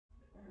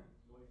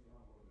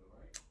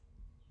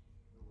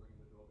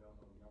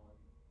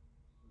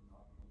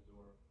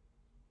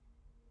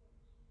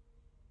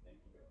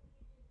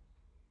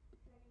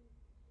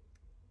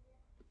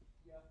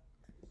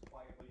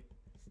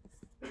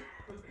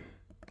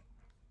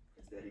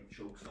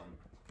chokes on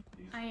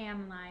these. I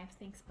am live.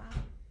 Thanks, Bob.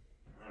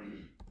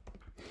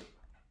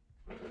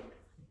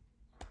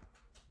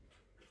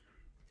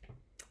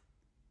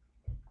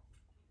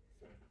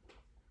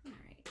 All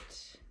right.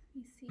 Let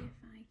me see if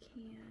I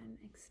can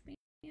expand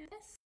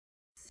this.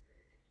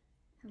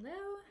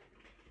 Hello.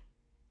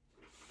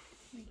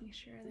 Making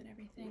sure that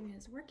everything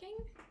is working.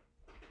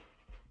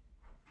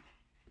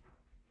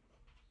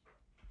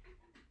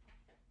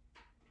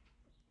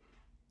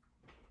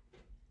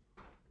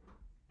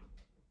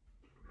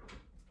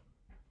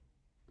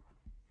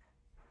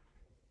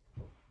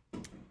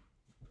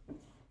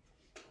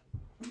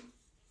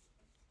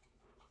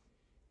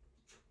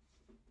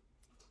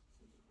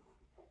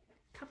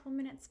 Couple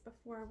minutes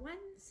before 1,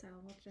 so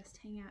we'll just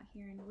hang out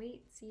here and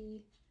wait,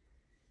 see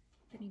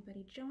if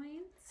anybody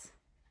joins.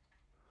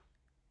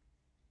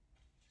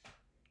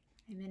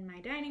 I'm in my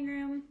dining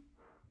room.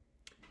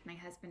 My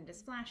husband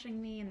is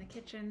flashing me in the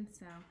kitchen,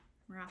 so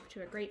we're off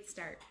to a great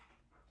start.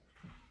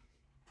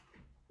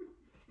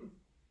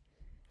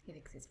 He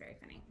thinks he's very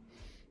funny.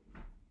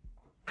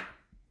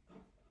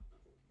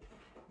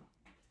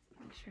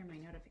 Make sure my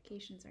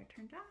notifications are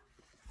turned off.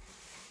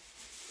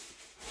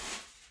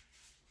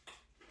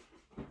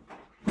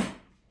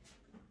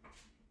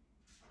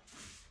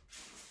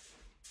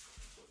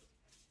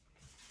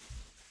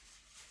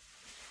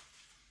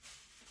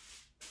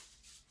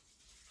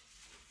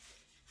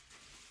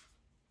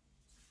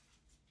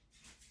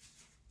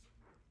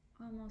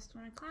 Almost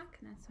 1 o'clock,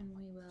 and that's when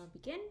we will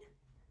begin.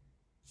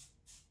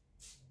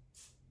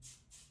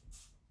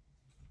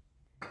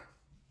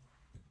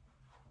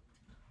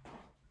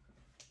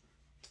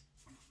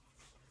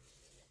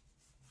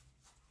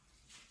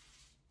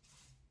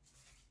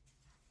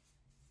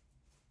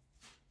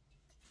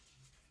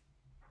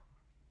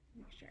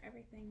 Make sure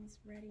everything's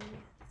ready.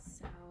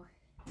 So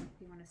if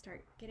you want to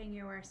start getting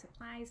your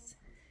supplies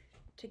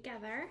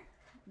together,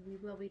 we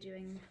will be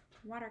doing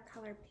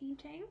watercolor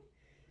painting.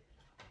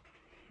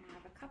 I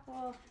have a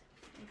couple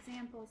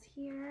examples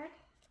here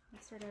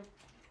of sort of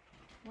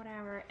what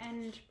our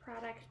end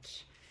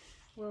product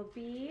will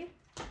be.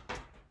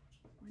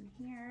 One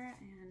here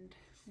and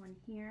one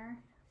here.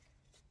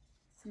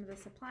 Some of the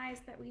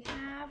supplies that we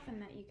have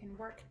and that you can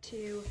work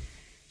to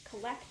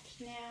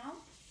collect now.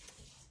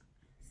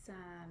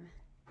 Some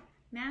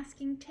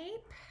masking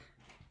tape.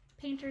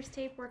 Painter's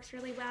tape works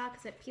really well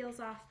because it peels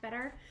off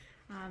better.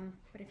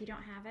 But if you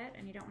don't have it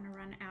and you don't want to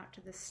run out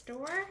to the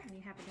store and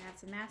you happen to have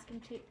some masking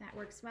tape, that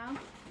works well.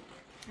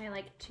 I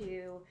like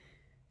to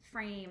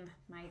frame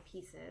my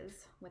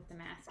pieces with the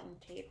masking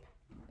tape.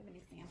 I'll give an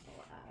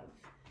example of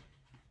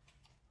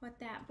what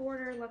that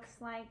border looks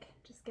like.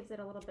 Just gives it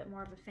a little bit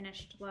more of a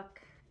finished look.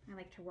 I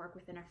like to work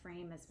within a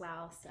frame as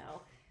well.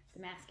 So the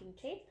masking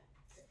tape,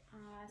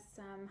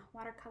 some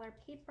watercolor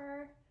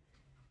paper,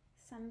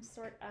 some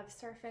sort of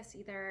surface,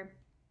 either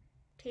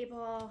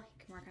table,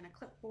 you can work on a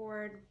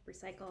clipboard,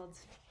 recycled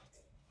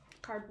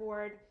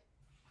cardboard,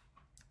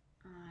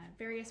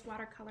 various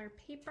watercolor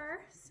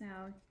paper. So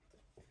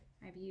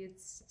I've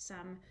used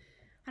some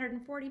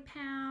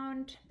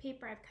 140-pound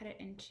paper. I've cut it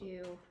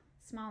into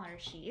smaller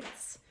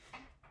sheets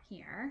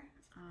here,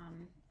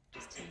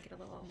 just to make it a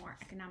little more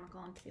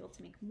economical and to be able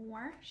to make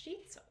more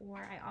sheets.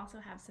 Or I also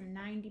have some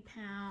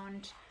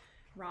 90-pound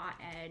raw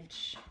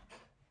edge,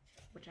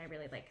 which I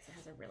really like because it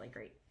has a really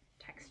great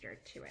texture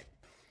to it.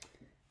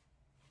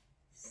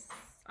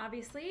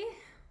 Obviously,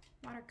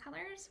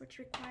 watercolors, which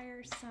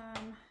require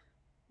some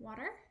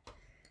water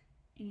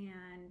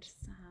and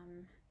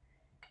some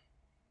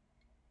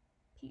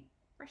paint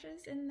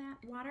brushes in that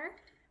water,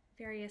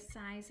 various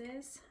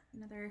sizes.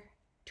 Another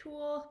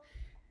tool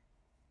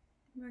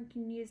we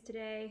can use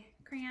today,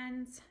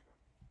 crayons,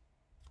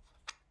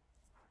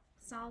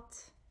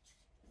 salt.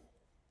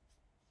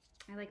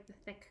 I like the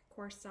thick,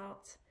 coarse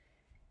salt.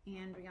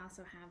 And we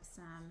also have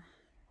some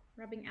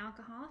rubbing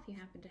alcohol if you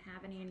happen to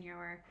have any in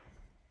your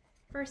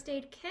first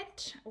aid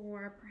kit,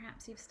 or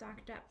perhaps you've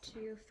stocked up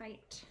to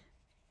fight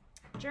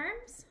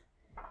germs.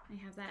 I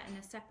have that in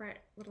a separate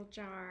little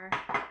jar,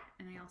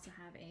 and I also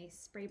have a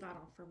spray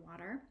bottle for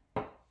water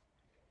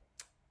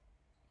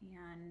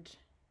and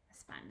a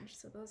sponge.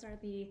 So those are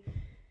the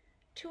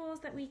tools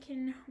that we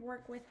can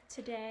work with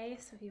today.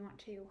 So if you want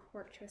to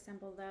work to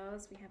assemble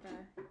those, we have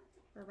a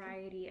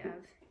variety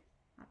of,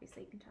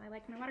 obviously you can tell I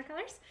like my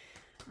watercolors,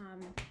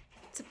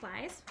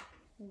 supplies.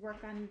 We'll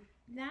work on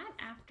that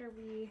after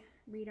we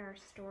read our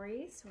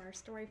story. So our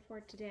story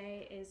for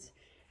today is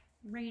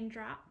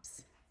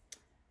Raindrops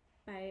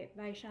by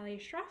Vaishali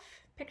Shroff,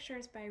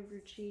 pictures by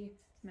Ruchi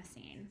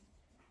Massine.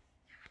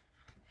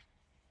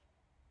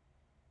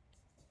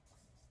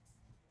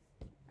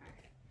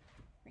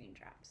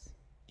 Raindrops.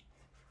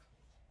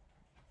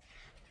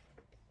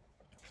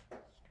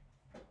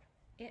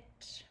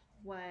 It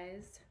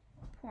was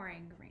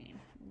pouring rain.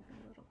 Move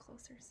a little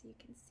closer so you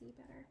can see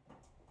better.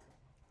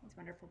 These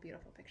wonderful,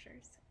 beautiful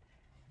pictures.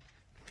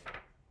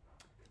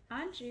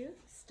 Anju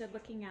stood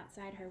looking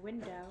outside her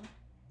window.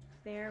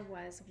 There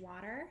was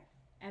water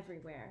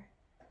everywhere.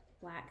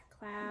 Black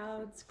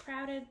clouds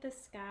crowded the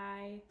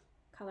sky.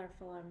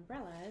 Colorful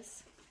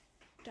umbrellas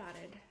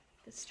dotted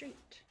the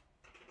street.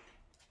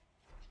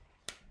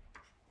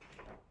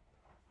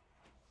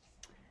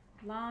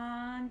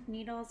 Long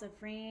needles of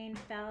rain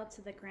fell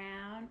to the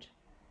ground.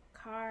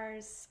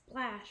 Cars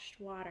splashed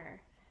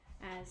water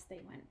as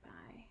they went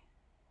by.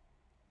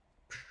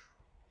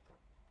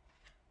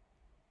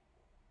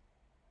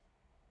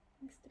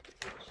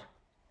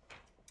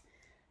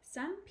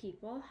 Some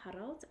people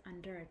huddled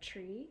under a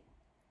tree.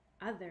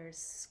 Others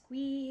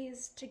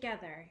squeezed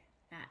together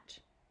at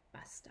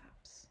bus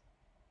stops.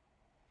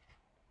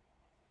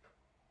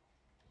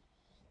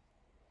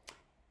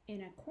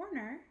 In a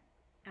corner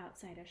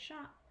outside a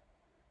shop,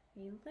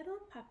 a little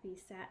puppy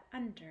sat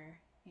under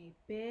a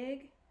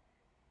big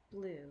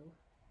blue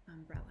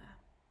umbrella.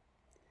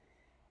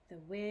 The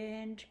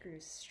wind grew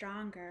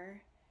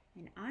stronger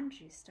and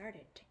Anju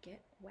started to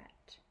get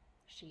wet.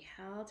 She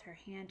held her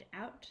hand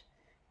out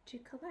to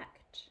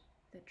collect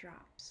the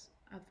drops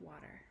of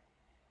water.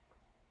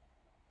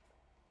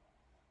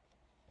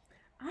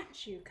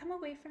 Anju, come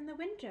away from the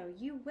window.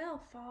 You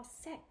will fall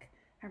sick,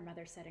 her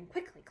mother said, and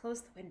quickly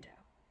closed the window.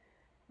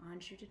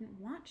 Anju didn't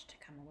want to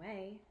come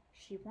away.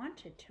 She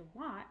wanted to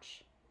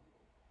watch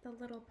the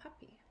little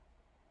puppy.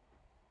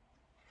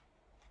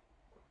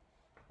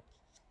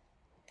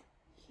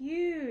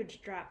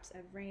 Huge drops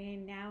of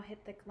rain now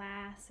hit the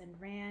glass and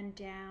ran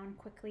down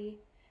quickly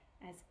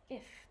as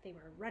if they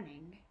were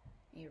running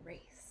a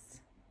race.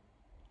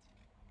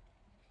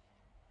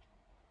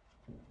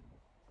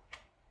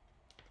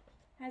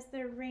 As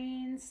the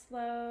rain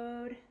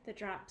slowed, the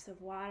drops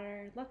of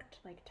water looked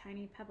like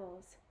tiny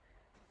pebbles,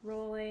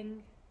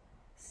 rolling,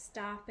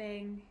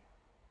 stopping,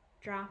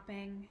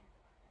 dropping.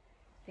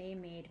 They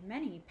made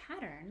many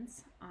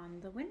patterns on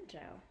the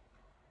window.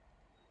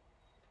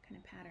 What kind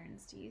of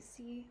patterns do you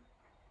see?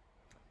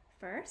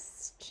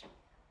 First,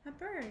 a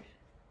bird.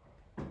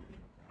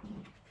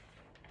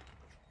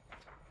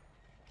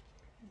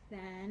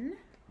 Then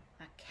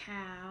a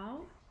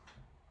cow.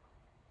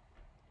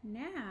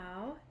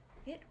 Now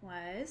it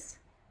was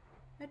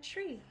a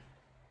tree.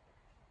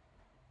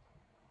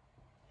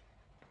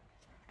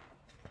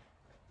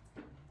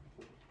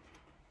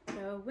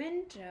 The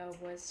window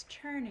was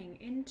turning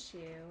into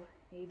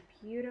a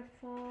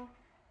beautiful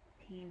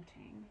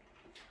painting.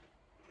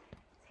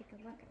 Take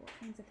a look at what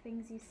kinds of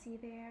things you see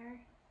there.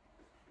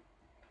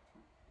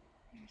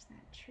 There's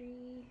that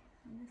tree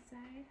on this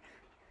side.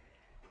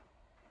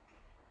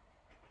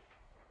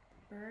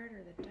 Bird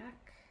or the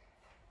duck.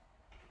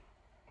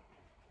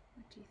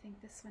 What do you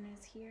think this one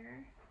is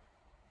here?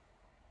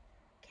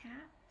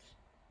 Cat.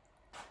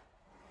 Let's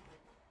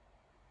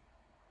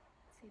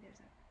see, there's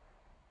a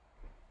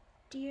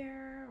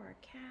deer or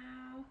a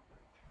cow.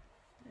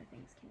 What other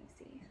things can you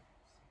see?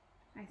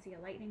 I see a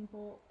lightning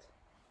bolt.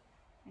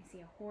 I see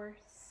a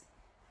horse.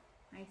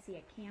 I see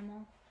a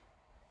camel.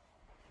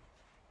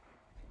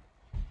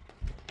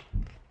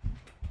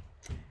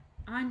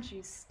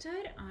 Anju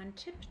stood on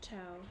tiptoe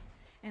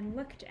and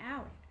looked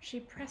out. She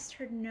pressed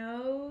her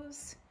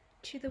nose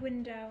to the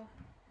window.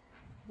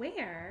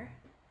 Where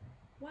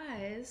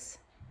was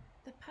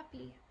the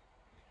puppy?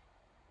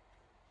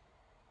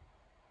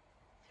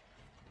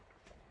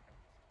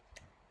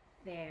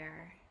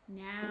 There.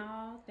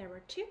 Now there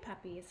were two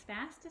puppies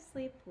fast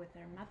asleep with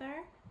their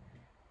mother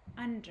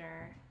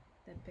under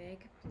the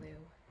big blue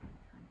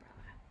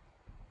umbrella.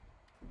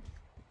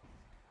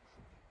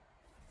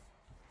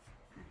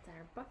 That's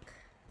our book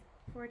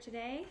for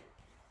today,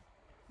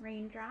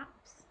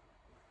 Raindrops.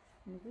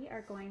 And we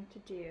are going to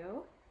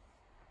do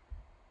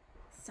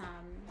some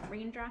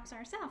raindrops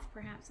ourselves.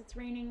 Perhaps it's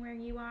raining where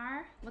you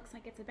are. Looks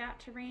like it's about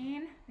to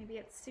rain. Maybe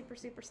it's super,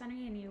 super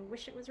sunny and you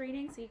wish it was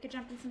raining so you could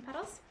jump in some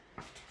puddles.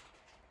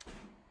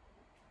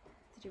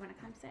 Did you want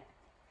to come sit?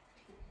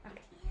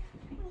 Okay.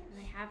 And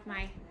I have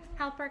my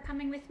helper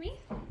coming with me.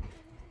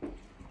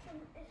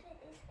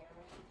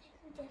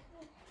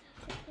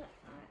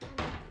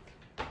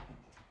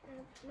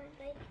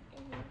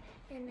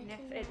 And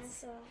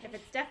if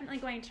it's definitely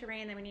going to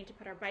rain, then we need to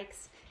put our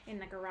bikes in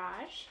the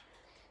garage.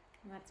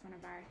 And that's one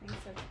of our things.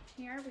 So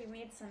here we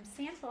made some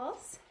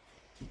samples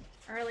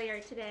earlier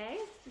today.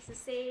 This is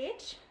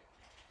Saige.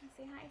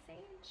 Say hi,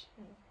 Saige.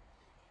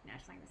 No,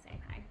 she's not going to say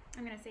hi.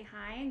 I'm going to say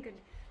hi and good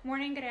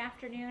morning, good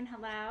afternoon,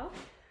 hello.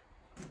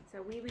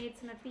 So we made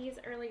some of these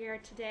earlier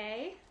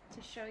today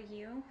to show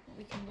you what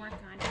we can work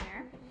on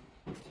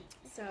here.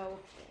 So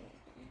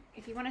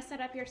if you want to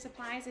set up your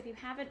supplies, if you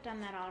haven't done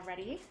that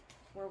already,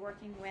 we're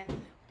working with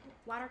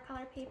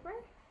watercolor paper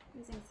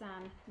using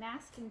some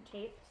masking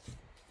tape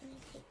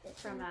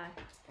from a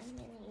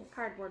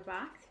cardboard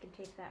box. You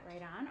can tape that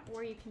right on,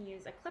 or you can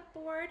use a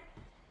clipboard,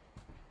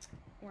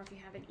 or if you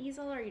have an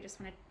easel or you just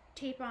want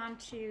to tape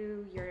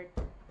onto your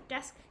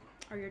desk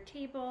or your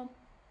table,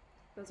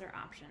 those are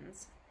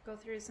options. Go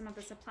through some of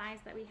the supplies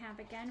that we have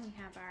again. We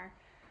have our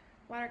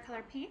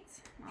watercolor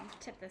paints. I'll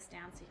tip this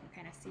down so you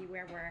can kind of see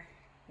where we're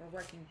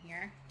working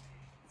here.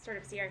 Sort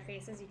of see our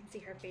faces. You can see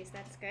her face,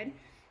 that's good.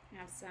 We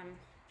have some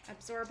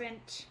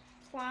absorbent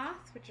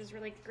cloth, which is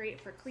really great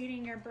for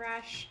cleaning your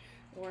brush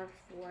or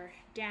for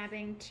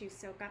dabbing to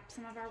soak up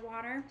some of our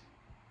water.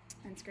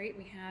 That's great.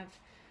 We have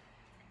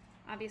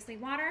obviously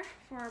water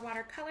for our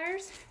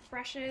watercolors,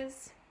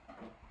 brushes.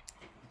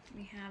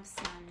 We have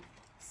some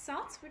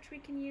salts, which we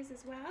can use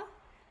as well.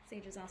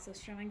 Saige is also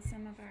showing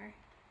some of our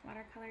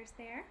watercolors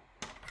there.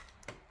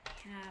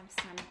 We have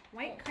some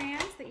white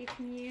crayons that you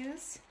can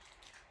use.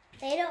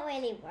 They don't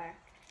really work,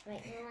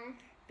 right, Mama?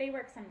 They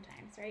work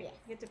sometimes, right? Yes.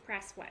 You have to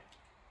press what?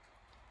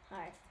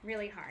 Hard.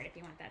 Really hard if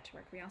you want that to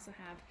work. We also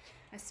have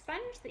a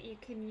sponge that you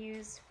can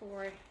use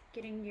for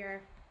getting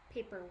your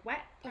paper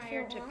wet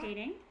prior to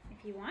painting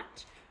if you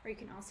want, or you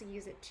can also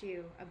use it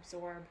to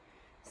absorb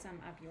some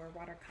of your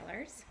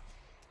watercolors.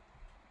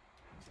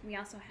 We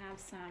also have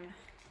some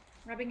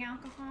rubbing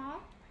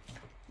alcohol.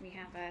 We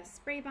have a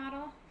spray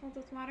bottle filled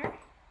with water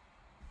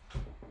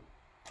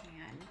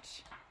and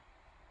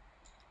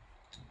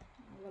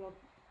a little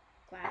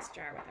glass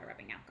jar with our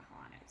rubbing alcohol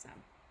on it. So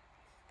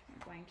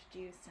we're going to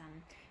do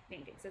some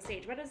painting. So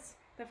Saige, what is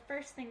the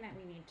first thing that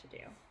we need to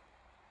do?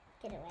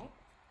 Get it wet.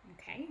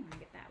 Okay, I'm gonna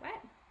get that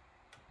wet.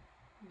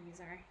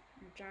 Use our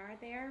jar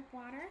there of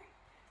water.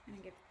 I'm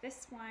gonna give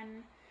this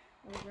one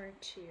over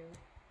to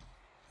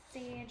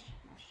Saige.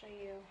 I'll show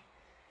you.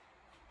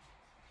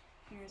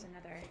 Here's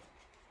another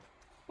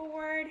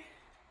board.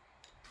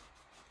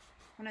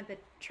 One of the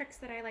tricks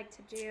that I like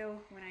to do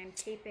when I'm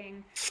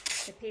taping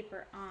the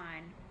paper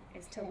on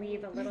is to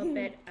leave a little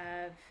bit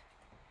of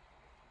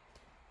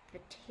the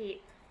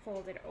tape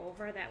folded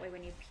over. That way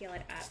when you peel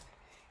it up,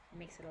 it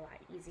makes it a lot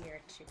easier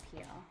to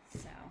peel.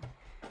 So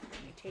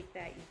when you take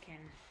that, you can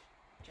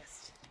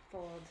just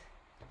fold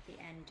the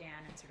end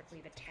down and sort of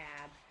leave a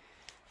tab.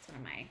 It's one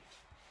of my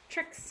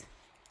tricks.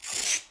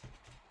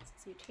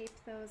 So you tape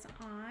those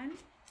on.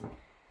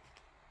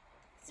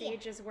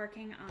 Saige is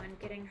working on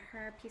getting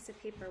her piece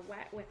of paper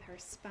wet with her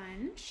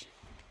sponge.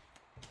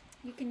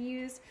 You can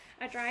use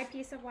a dry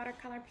piece of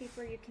watercolor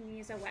paper. You can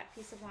use a wet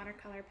piece of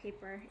watercolor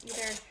paper.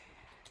 Either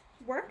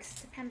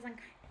works, depends on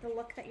the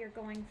look that you're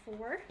going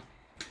for.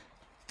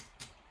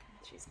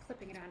 She's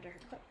clipping it onto her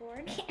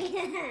clipboard.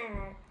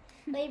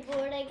 My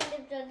board, I could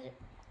have done it.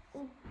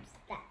 Oops,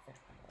 that's a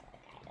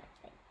clipboard, I don't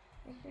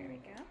think. There we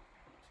go.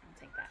 I'll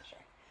take that, sure.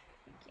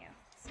 Thank you.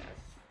 So,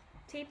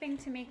 taping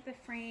to make the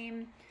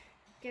frame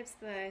gives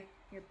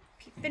your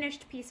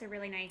finished piece a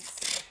really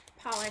nice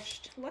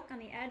polished look on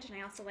the edge, and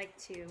I also like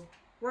to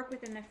work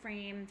within the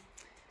frame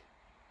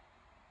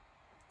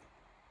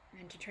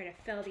and to try to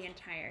fill the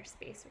entire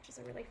space, which is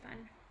a really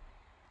fun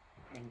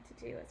thing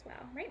to do as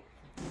well, right?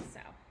 So,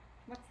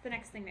 what's the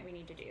next thing that we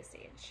need to do,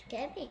 Saige?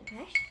 Get a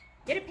paintbrush.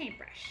 Get a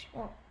paintbrush.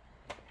 Oh.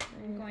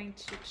 I'm going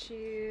to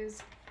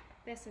choose,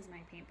 this is my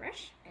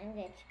paintbrush. I'm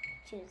going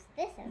to choose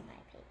this as my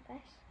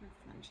paintbrush. That's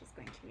the one she's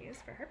going to use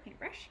for her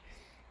paintbrush.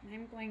 And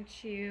I'm going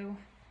to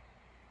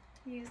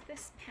use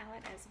this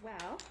palette as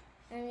well.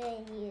 I'm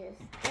going to use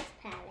this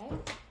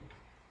palette.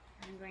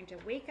 I'm going to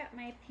wake up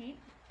my paint.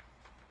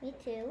 Me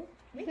too.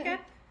 Wake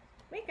up.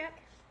 Wake up.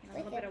 Get a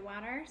Wake little bit of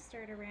water,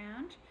 stir it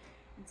around,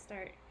 and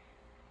start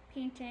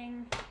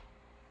painting.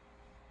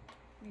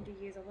 I'm going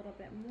to use a little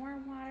bit more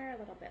water, a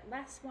little bit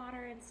less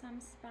water in some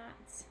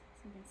spots.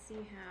 So you can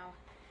see how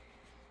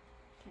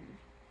you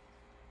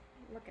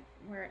can look at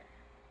where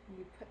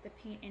you put the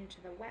paint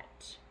into the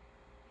wet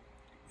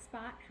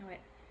spot, how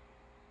it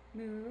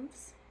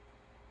moves.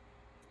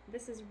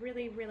 This is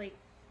really, really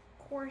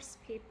coarse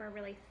paper,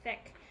 really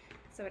thick,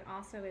 so it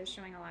also is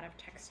showing a lot of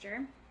texture.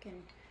 You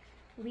can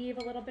leave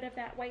a little bit of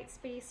that white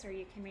space, or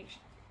you can make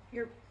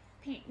your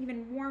paint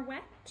even more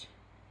wet.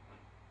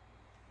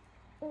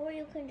 Or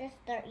you can just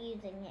start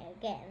using it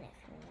again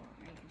if you want.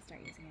 Or you can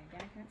start using it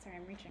again. Sorry,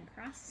 I'm reaching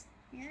across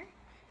here.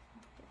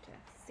 Get to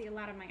see a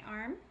lot of my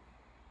arm.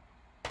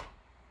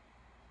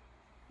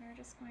 We're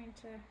just going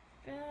to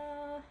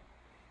fill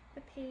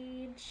the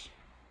page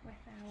with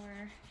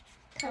our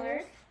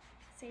color.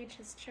 Saige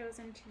has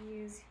chosen to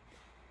use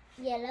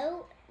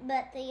yellow,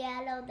 but the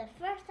yellow the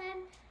first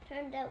time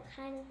turned out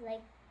kind of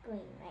like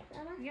green, right,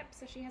 Mama? Yep,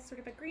 so she has sort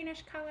of a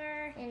greenish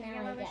color, And now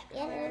yellowish I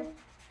got color. yellow.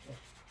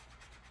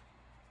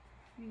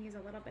 I'm going to use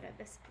a little bit of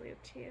this blue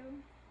too.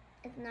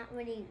 It's not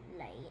really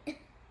light.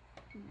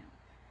 No.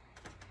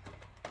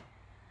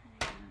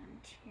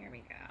 And here we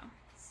go.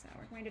 So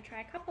we're going to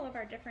try a couple of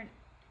our different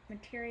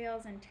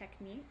materials and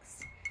techniques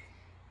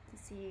to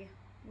see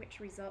which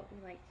result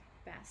we like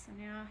best. So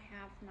now I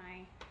have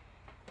my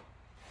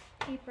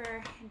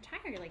paper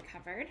entirely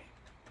covered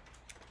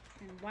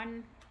in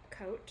one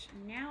coat.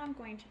 Now I'm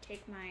going to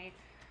take my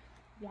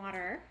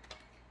water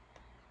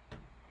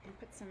and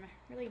put some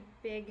really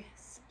big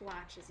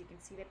splotches. You can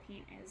see the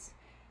paint is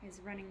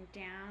running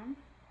down,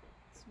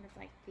 sort of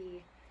like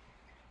the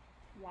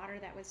water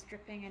that was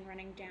dripping and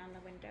running down the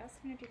window. So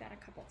I'm going to do that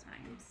a couple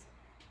times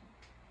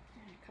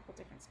and a couple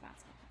different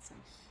spots. I'll put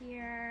some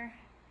here.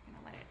 I'm going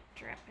to let it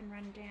drip and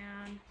run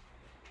down.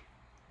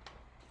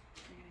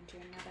 I'm going to do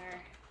another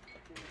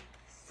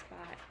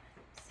spot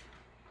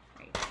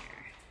right here.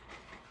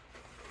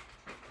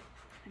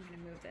 I'm going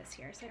to move this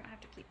here so I don't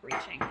have to keep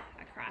reaching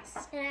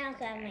across. And I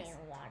also have my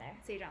own water.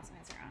 Saige also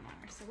has her own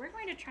water. So we're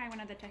going to try one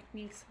of the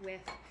techniques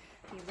with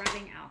the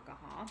rubbing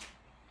alcohol.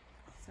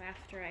 So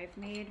after I've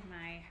made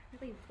my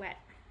really wet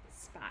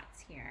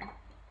spots here,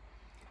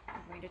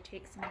 I'm going to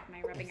take some of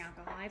my rubbing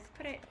alcohol. I've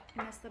put it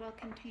in this little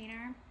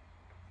container,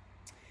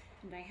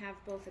 and I have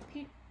both a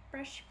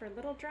paintbrush for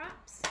little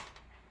drops,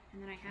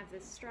 and then I have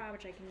this straw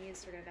which I can use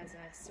sort of as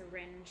a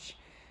syringe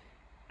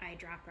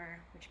eyedropper,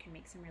 which can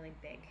make some really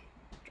big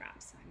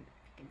drops. So you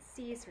can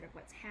see sort of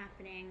what's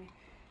happening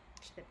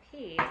to the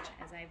page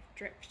as I've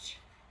dripped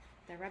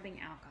the rubbing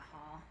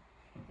alcohol.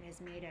 It has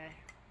made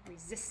a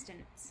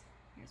resistance.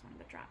 Here's one of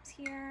the drops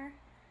here.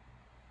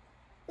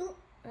 Ooh,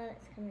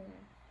 it's coming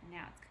on.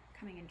 Now it's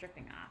coming and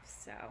dripping off.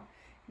 So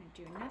I'm going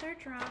to do another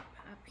drop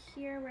up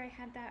here where I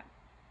had that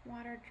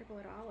water, dribble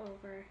it all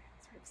over,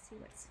 sort of see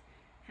what's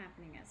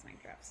happening as I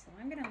drip. So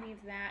I'm going to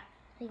leave that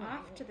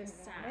off to the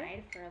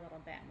side for a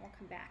little bit, and we'll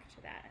come back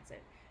to that as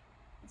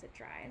it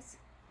dries.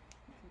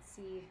 You can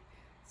see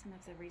some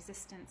of the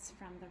resistance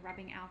from the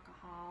rubbing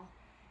alcohol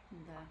and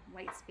the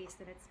white space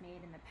that it's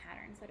made and the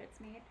patterns that it's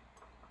made.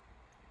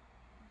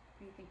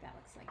 What do you think that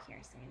looks like here,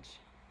 Saige?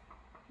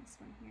 This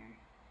one here.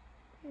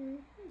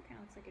 Kind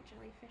of looks like a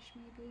jellyfish,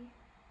 maybe.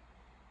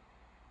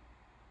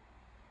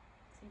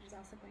 Saige is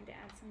also going to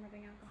add some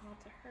rubbing alcohol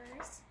to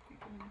hers. I'm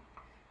going to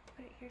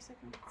put it here so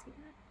everyone can see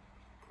that.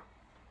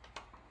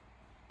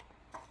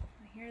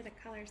 Well, here are the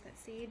colors that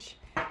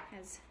Saige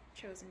has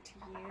chosen to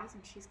use,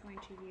 and she's going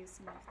to use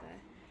some of the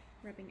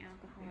rubbing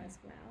alcohol as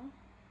well.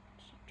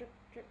 She drip,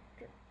 drip,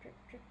 drip, drip,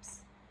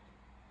 drips.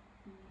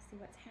 And you see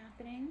what's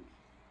happening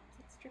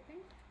as it's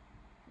dripping?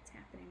 What's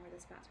happening where the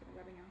spots with the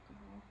rubbing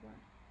alcohol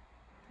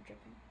are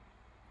dripping?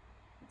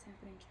 What's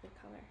happening to the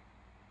color?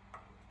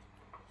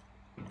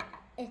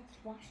 It's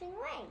washing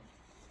away.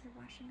 They're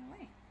washing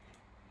away.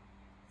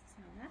 So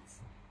that's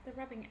the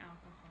rubbing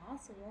alcohol.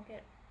 So we'll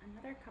get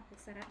another couple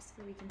setups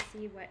so we can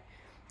see what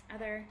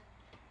other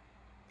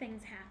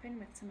things happen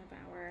with some of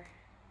our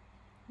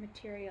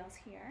materials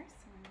here.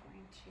 So I'm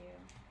going to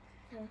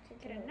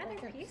get another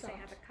piece. I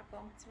have a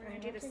couple. So we're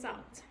going to do the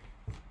salt.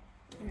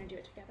 You want to do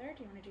it together, or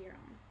do you want to do your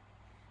own?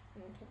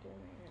 I'm going to do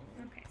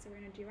my own. Okay, so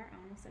we're going to do our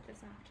own. We'll set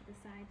this off to the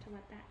side to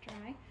let that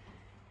dry.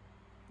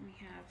 We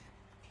have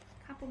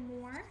a couple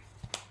more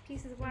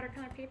pieces of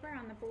watercolor paper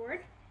on the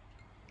board.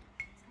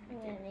 So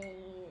I'm going to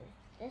use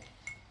this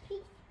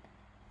piece.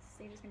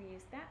 Saige is going to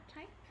use that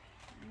type.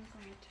 I'm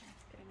going to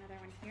get another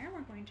one here.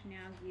 We're going to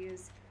now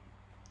use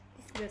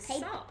the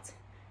salt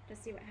to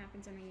see what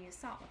happens when we use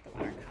salt with the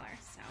watercolor.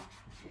 So,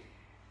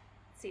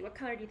 let's see, what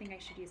color do you think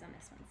I should use on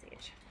this one,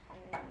 Saige?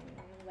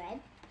 Red.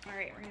 All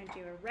right, we're going to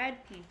do a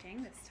red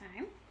painting this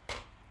time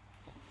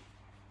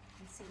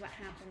and see what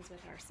happens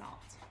with our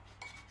salt.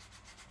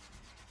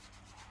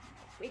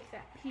 Wake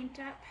that paint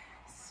up.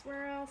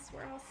 Swirl,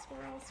 swirl,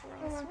 swirl,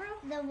 swirl, swirl.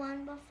 The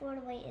one before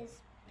the white is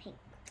pink.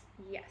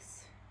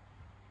 Yes.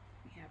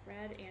 We have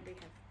red and we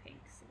have pink,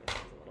 so this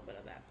is a little bit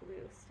of that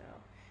blue still.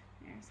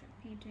 There's our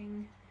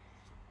painting.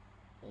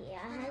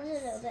 Yeah, it has a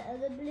little bit of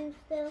the blue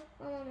still.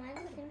 Oh,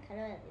 mine's the same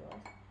color as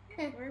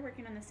yours. We're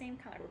working on the same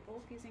color. We're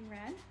both using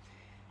red.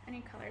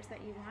 Any colors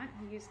that you want.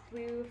 We use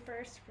blue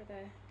first for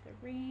the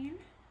rain.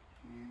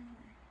 And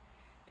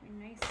we're doing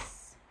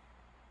nice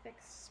thick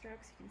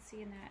strokes. You can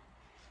see in that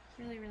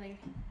really, really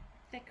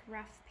thick,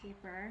 rough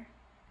paper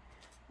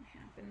what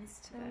happens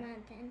to the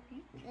paint.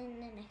 Then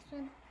the next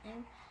one,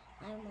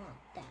 I want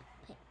that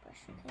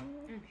paintbrush.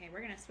 Okay,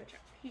 we're going to switch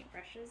up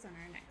paintbrushes on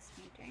our next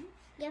painting.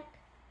 Yep.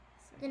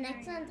 So the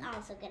next one's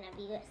also going to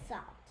be with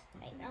salt.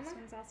 Right, the next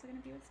one's also going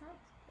to be with salt?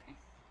 Okay.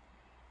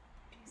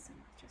 Do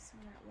just some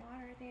of that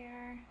water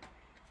there.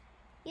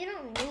 You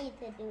don't need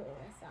to do it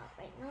with salt,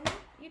 right, Mama?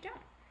 You don't.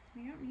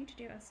 You don't need to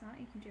do it with salt.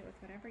 You can do it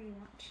with whatever you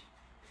want.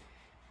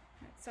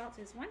 But salt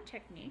is one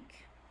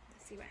technique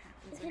to see what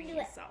happens when you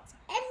use salt.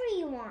 Whatever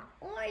you want,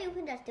 or you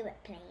can just do it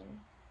plain.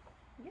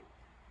 Yep.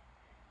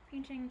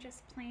 Painting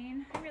just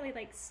plain. I really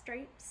like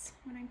stripes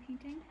when I'm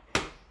painting.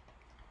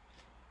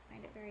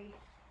 Find it very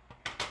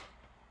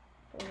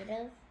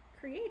creative.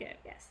 Creative,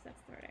 yes,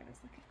 that's the word I was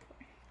looking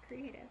for.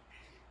 Creative.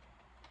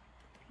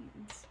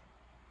 Painting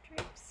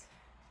stripes.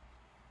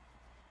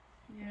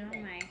 Now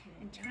my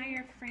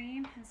entire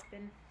frame has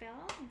been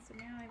filled, and so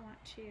now I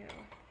want to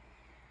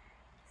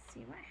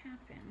see what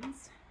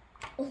happens.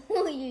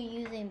 Oh,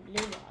 you're using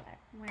blue water.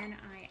 When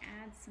I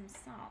add some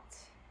salt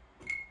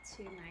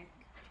to my,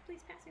 could you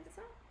please pass me the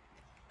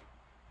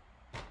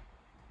salt?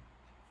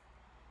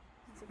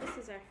 So this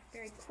is a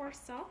very coarse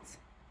salt.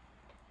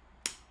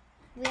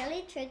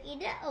 Really tricky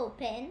to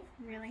open.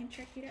 Really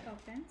tricky to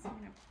open. So I'm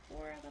going to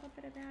pour a little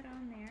bit of that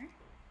on there.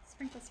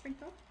 Sprinkle,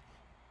 sprinkle.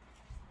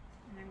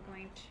 And I'm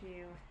going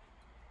to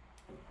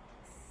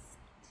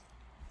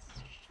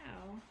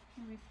show,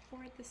 when we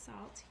poured the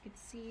salt, you can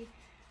see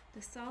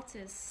the salt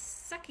is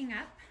sucking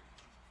up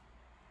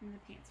from the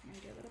paint. So I'm going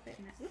to do a little bit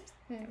in that. Oops,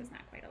 that was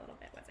not quite a little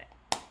bit, was it?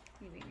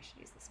 Maybe we should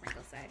use the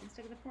sprinkle side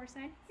instead of the pour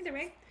side. Either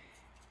way,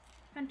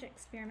 fun to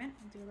experiment.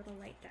 We'll do a little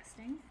light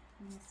dusting,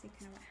 and we'll see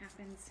kind of what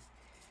happens.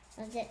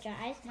 Once it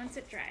dries? Once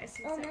it dries.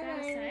 Oh, Mama,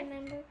 I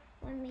remember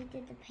when we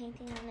did the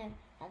painting on the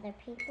other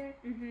paper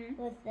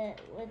with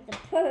the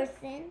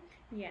person.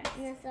 Yes.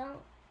 And the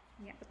salt.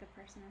 Yep, with the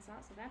person as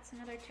well. So that's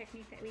another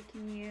technique that we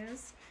can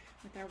use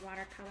with our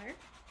watercolor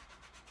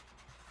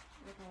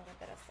with a little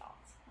bit of salt.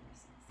 I'm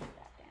just going to set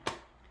that down.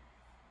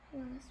 You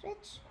want to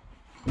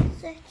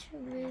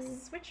switcheroo?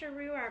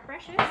 Switcheroo our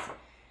brushes.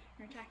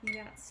 We're talking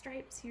about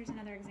stripes. Here's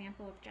another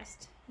example of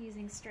just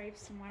using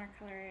stripes and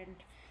watercolor, and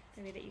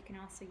the way that you can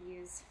also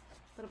use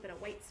a little bit of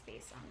white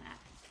space on that,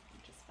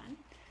 which is fun.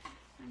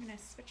 I'm going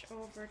to switch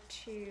over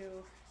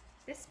to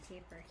this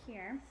paper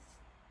here.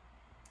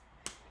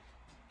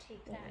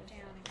 Take that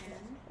down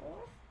again.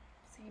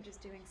 Saige is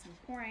doing some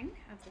pouring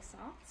of the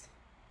salt.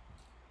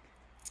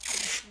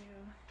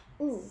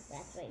 Ooh,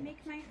 that's right.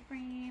 Make my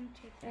frame,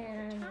 take that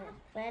at the top.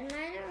 Spread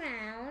mine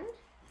around.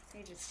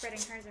 Saige is spreading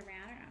hers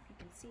around. I don't know if you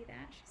can see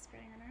that. She's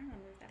spreading it around.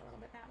 I'll move that a little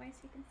bit that way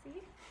so you can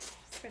see. She's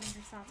spreading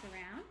her salt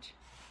around.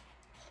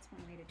 That's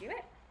one way to do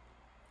it.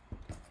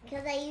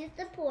 Because I used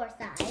the pour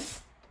side.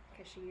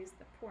 Because she used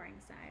the pouring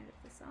side of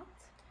the salt.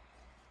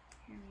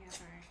 Here we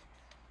have our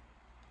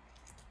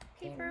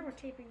paper. We're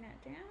taping that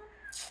down.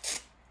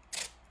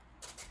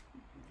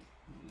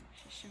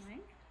 She's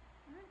showing.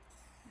 All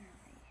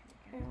right,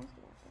 here we go.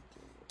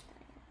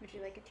 Would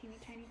you like a teeny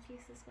tiny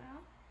piece as well?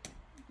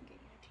 I can get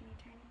you a teeny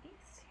tiny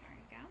piece. Here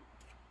you go.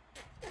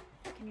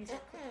 You can use a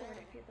clipboard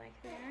if you'd like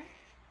there.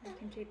 You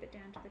can tape it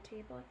down to the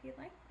table if you'd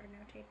like, or no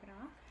tape at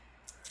all.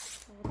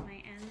 Hold my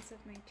ends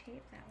of my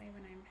tape, that way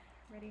when I'm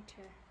ready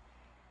to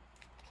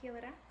peel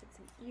it up, it's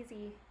an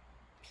easy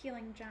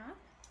peeling job.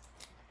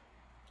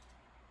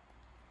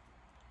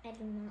 I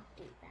do not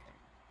do that.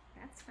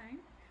 That's fine.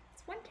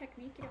 It's one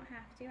technique, you don't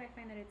have to. I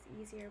find that it's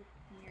easier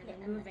when you're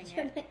removing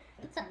it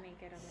to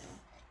make it a little.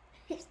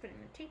 Just putting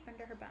the tape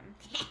under her bum.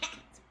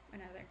 That's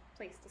another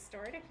place to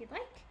store it if you'd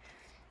like.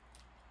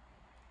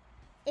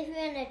 If you're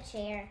in a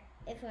chair,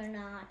 if you're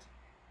not,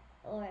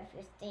 or if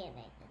you're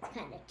standing, it's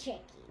kind of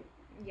tricky.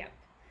 Yep.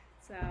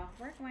 So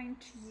we're going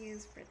to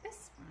use for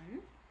this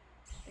one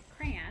the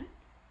crayon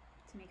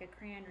to make a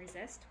crayon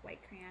resist,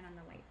 white crayon on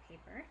the white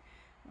paper.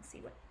 We'll see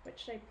what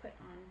should I put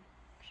on.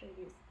 Should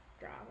I use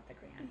draw with the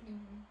crayon?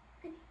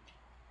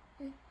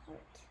 A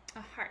heart.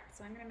 A heart.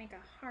 So I'm going to make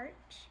a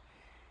heart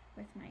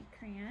with my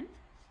crayon.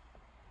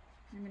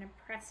 I'm going to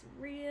press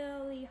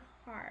really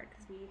hard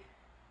because we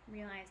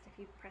realized if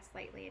you press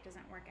lightly it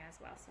doesn't work as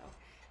well. So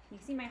can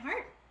you see my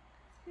heart?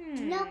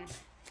 Nope. Let's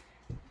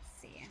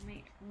see, I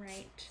might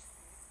write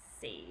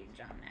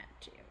Saige on that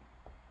too.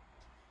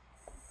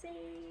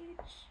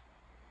 Saige.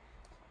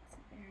 So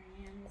there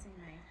I am using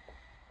my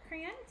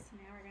crayon. So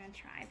now we're going to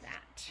try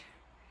that.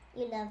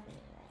 You love me,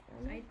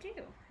 right? I do. I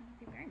love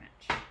you very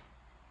much.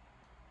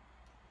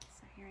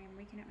 So here I am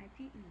waking up my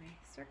paint in my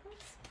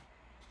circles.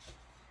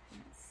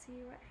 Let's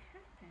see what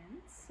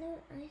happens. So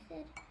I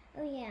said,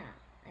 oh yeah,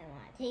 I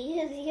want to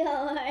use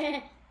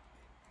yours.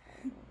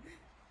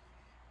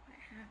 What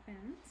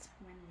happens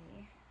when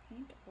we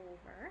paint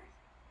over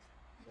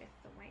with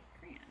the white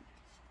crayon?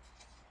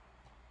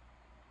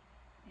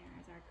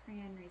 There's our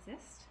crayon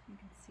resist. You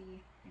can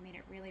see I made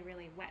it really,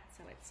 really wet,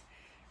 so it's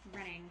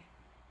running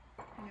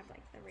kind of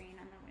like the rain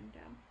on the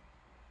window.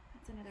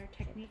 That's another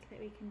technique that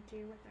we can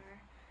do with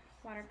our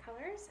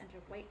watercolors. And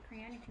a white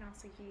crayon, you can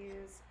also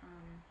use a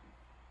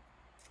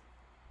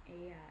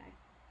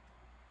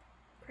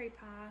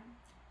crayon.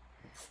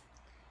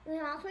 We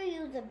can also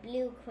use a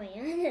blue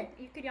crayon.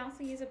 You could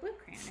also use a blue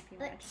crayon if you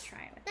wanted to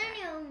try it with then that.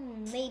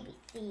 you'll maybe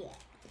see it.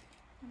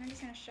 And I'm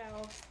just going to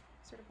show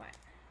sort of what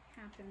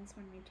happens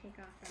when we take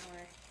off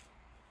our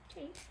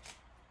tape.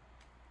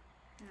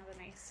 Now the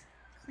nice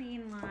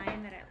clean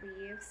line that it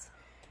leaves.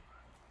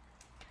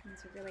 And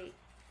it's a really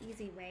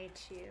easy way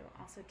to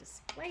also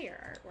display your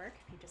artwork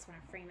if you just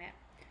want to frame it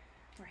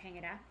or hang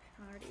it up.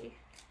 It already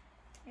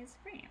is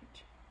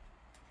framed.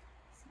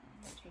 So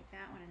I'm going to take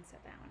that one and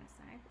set that one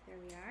aside. But there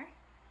we are.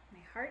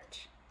 My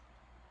heart.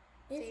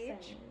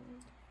 Saige.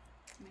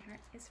 My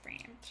heart is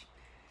framed.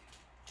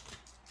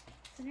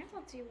 So now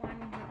we'll do one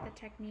with the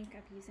technique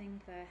of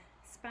using the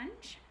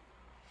sponge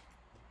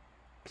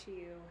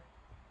to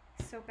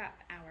soak up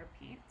our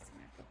paint. So I'm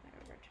going to flip that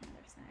over to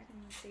another side, and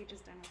then Saige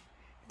is done with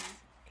the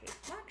masking tape.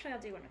 Well, actually,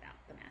 I'll do one without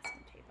the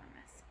masking tape on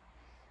this.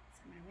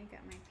 So I'm going to wake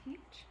up my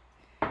paint.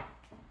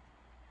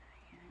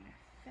 And I'm going to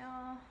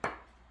fill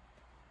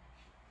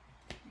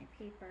my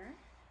paper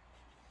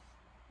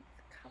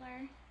with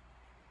color.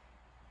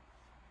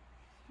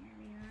 Here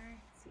we are.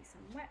 See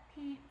some wet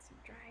paint, some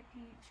dry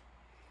paint.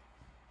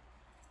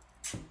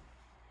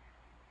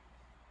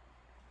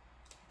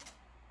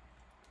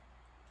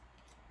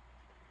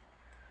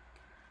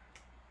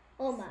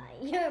 Oh my,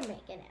 you're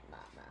making it,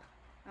 Mama.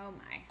 Oh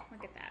my,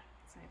 look at that.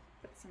 So I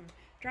put some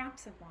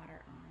drops of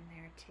water on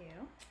there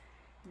too.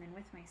 And then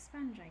with my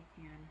sponge I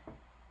can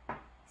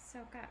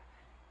soak up.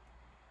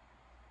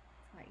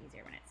 It's a lot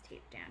easier when it's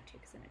taped down too,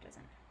 because then it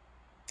doesn't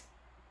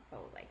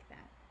bow like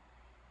that.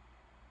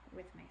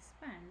 With my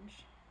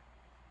sponge,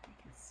 I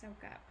can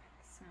soak up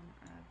some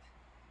of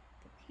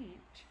the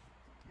paint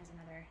as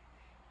another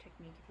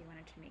technique if you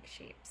wanted to make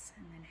shapes,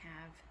 and then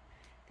have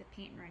the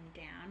paint run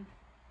down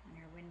on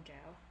your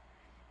window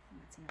And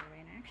that's another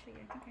way. And actually,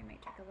 I think I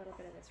might take a little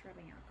bit of this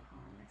rubbing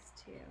alcohol in this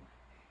too,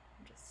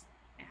 and just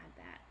add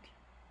that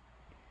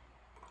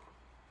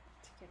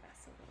to give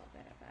us a little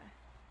bit of a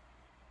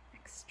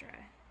extra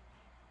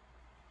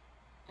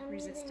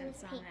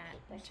resistance on that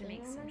to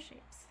make some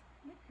shapes.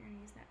 Yep, you're going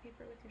to use that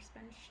paper with your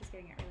sponge. She's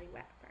getting it really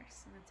wet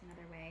first, and that's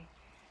another way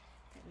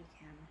that we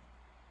can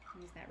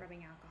use that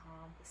rubbing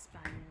alcohol, the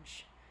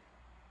sponge,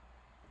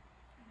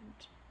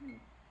 and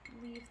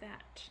leave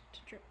that to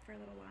drip for a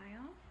little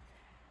while,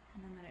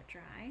 and then let it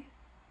dry.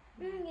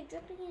 You're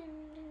dripping it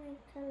into my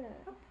color.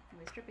 Oh, I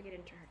was dripping it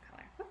into her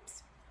color.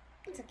 Whoops.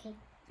 It's okay.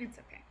 It's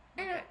okay.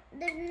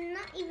 There's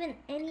not even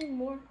any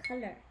more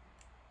color.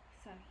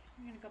 So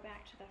I'm going to go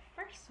back to the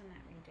first one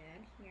that we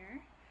did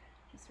here.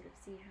 Just sort of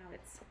see how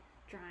it's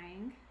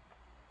drying.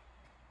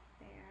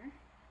 There.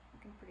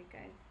 Looking pretty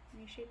good.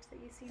 Any shapes that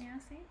you see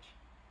now, Saige?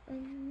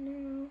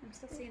 No. I'm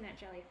still seeing that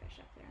jellyfish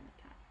up there on the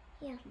top.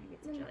 Yeah. Maybe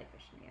it's a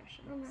jellyfish in the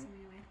ocean.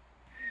 Swimming away.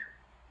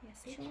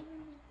 Yes, Saige?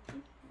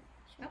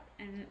 Oh,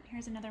 and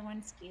here's another one.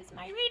 Excuse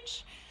my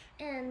reach.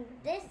 And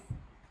this,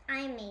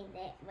 I made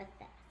it with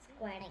the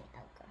squirting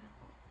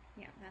alcohol.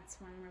 Yeah, that's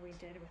one where we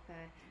did with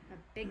a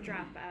big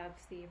drop of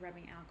the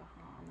rubbing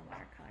alcohol on the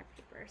watercolor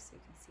paper, so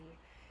you can see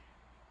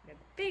what a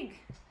big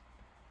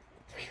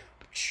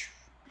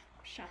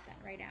shot that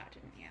right out,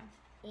 didn't you?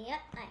 Yep,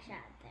 I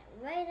shot that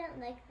right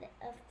out like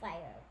a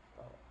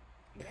firebolt.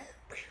 Yep,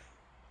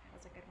 that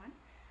was a good one.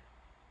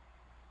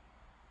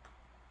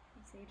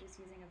 Saige is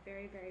using a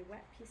very, very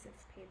wet piece of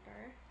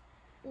paper.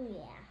 Oh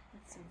yeah.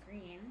 With some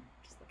green,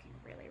 just looking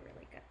really,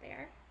 really good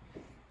there.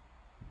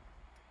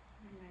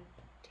 I'm going to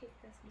take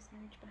this, I'm just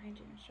going to reach behind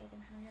you and show them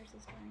how yours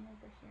is drying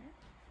over here.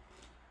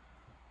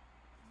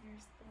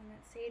 Here's the one that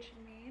Saige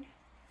had made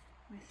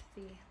with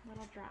the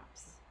little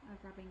drops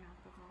of rubbing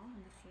alcohol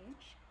on the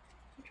page.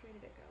 Which way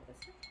did it go?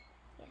 This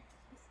way? Yes.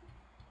 This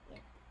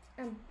way?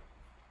 Yeah.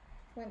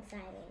 One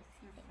sideways.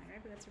 That's fine,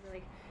 right? But that's a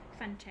really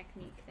fun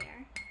technique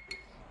there.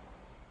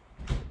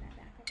 Put that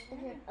back over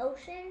There's there. an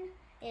ocean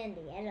and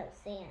yellow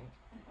sand.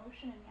 An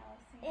ocean and yellow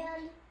sand.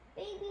 And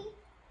baby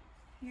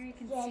Here you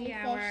can jellyfish. see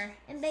our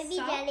and baby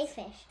salt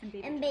jellyfish. and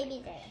baby jellyfish.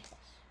 jellyfish.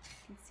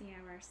 You can see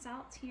our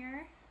salt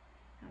here,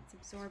 how it's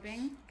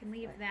absorbing. You can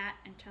leave that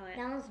until it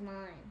That was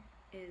mine.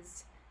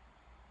 is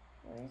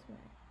Where's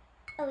mine?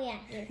 Oh yeah,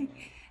 here's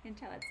mine.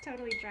 until it's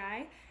totally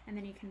dry, and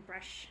then you can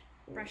brush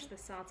the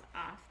salt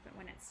off. But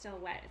when it's still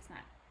wet, it's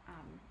not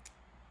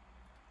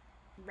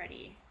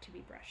ready to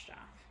be brushed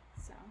off.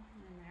 So,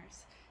 and then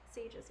there's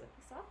Saige's with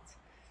the salt.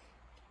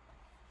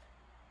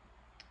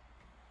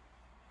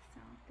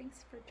 So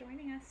thanks for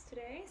joining us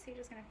today. Saige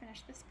is going to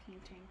finish this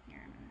painting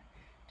here. I'm going to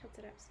tilt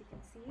it up so you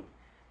can see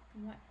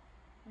what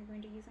we're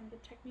going to use on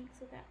the techniques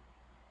with that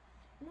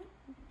one.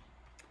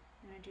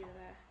 I'm going to do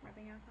the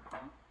rubbing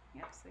alcohol.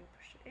 Yep, so you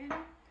push it in,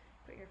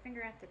 put your finger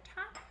at the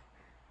top,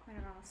 let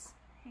it all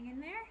hang in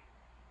there.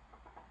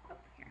 Oh,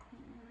 here, you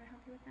want me to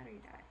help you with that, or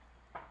you got it?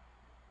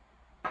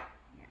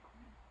 Yeah,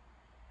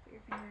 put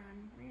your finger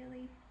on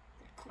really,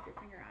 keep your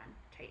finger on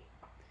tight.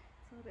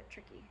 It's a little bit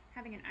tricky.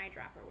 Having an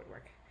eyedropper would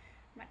work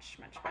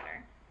much, much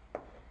better.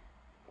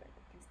 But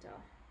you can still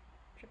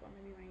dribble.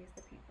 Maybe you want to use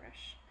the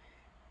paintbrush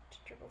to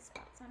dribble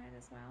spots on it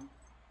as well.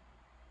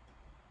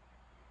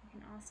 You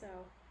can also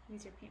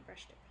use your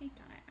paintbrush to paint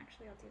on it.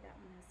 Actually, I'll do that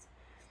one as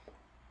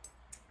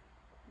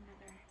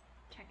another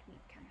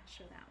technique, and I'll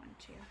show that one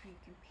too, how you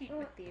can paint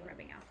with the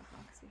rubbing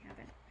alcohol, because we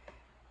haven't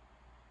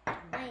done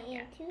that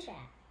yet. I am too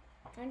bad.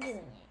 I'm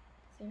doing it.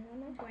 See,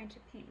 Mama? I'm going to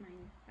paint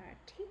mine,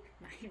 tape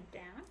mine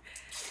down.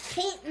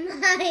 Paint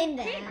mine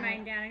down. Paint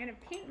mine down. I'm going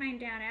to paint mine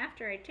down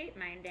after I tape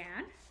mine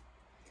down.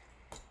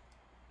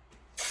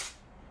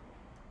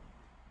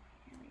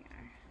 Here we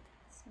are.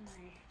 So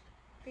my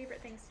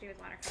favorite things to do with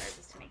watercolors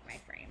is to make my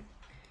frame.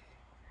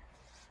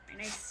 My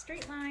nice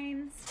straight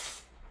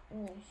lines.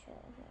 I'm going to show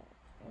her.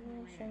 I'm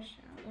going to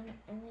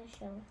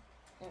show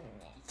them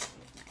this.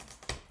 Leave my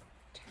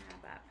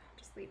tab up.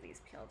 Just leave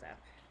these peeled up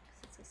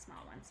because it's a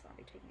small one, so I'll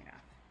be taking it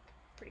off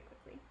pretty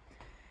quickly.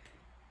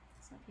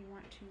 So if you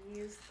want to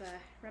use the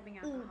rubbing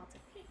alcohol to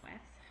paint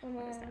with,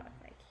 what does that look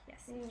like?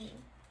 Yes, Saige.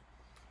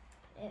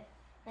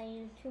 I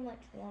used too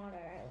much water.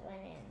 It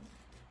went in.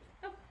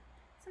 Oh,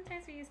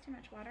 sometimes we use too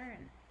much water,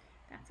 and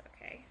that's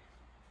okay.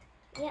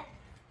 Yeah.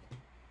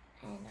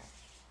 And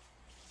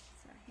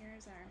so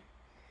here's our...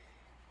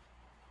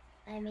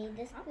 I made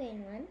this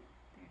green one.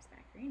 There's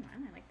that green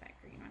one. I like that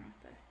green one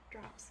with the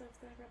drops of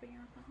the rubbing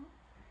alcohol.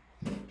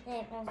 And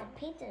I also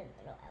painted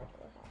a little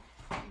alcohol.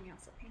 And you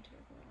also painted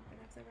with a little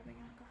bit of the rubbing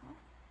alcohol.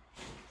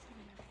 So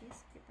another piece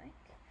if you'd like.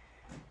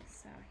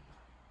 So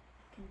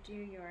you can do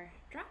your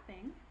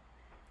dropping,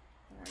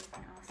 or you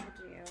can also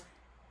do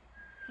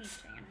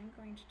painting. And I'm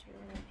going to do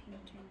a little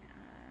painting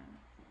of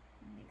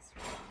these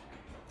sort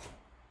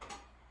of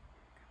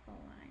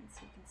couple lines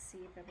so you can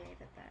see the way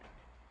that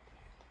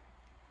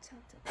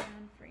tilt it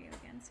down for you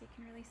again so you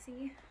can really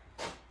see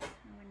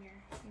when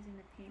you're using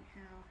the paint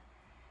how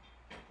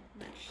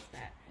much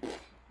that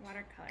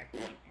watercolor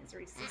paint is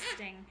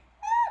resisting.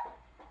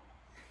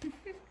 So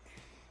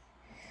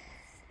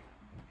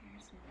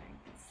there's my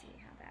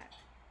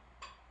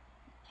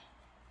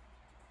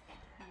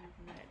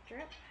let it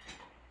drip.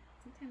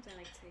 Sometimes I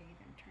like to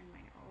even turn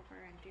mine over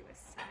and do a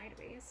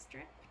sideways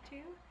strip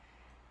too.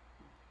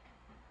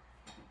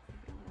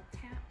 Give it a little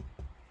tap.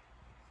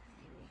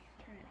 Maybe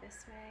turn it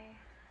this way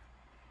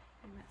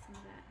and let some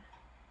of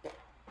that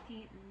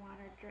paint and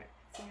water drip.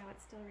 See how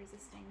it's still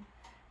resisting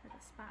for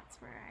the spots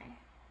where I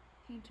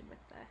painted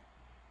with the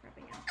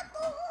rubbing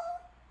alcohol.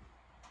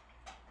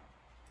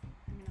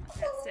 I'm going to let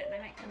that sit, and I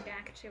might come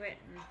back to it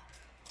and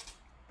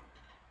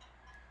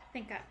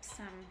think up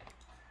some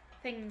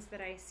things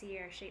that I see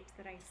or shapes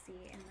that I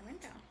see in the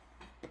window.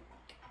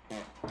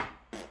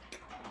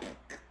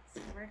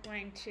 So we're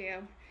going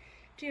to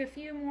do a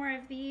few more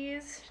of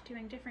these,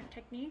 doing different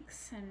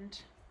techniques, and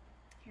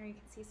here you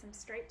can see some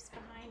stripes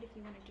behind if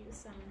you want to do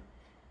some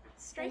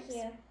stripes. Right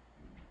here.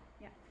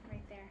 Yep,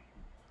 right there.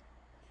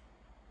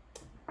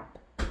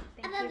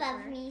 Up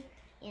above me.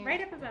 Yeah.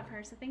 Right up above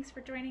her. So thanks for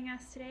joining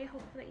us today.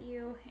 Hope that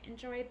you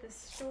enjoyed the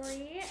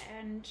story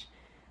and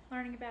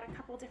learning about a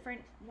couple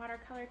different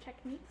watercolor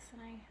techniques,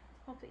 and I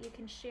hope that you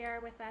can share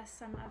with us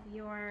some of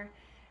your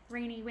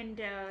rainy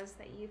windows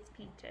that you've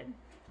painted.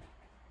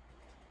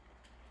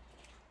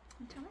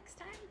 Until next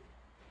time.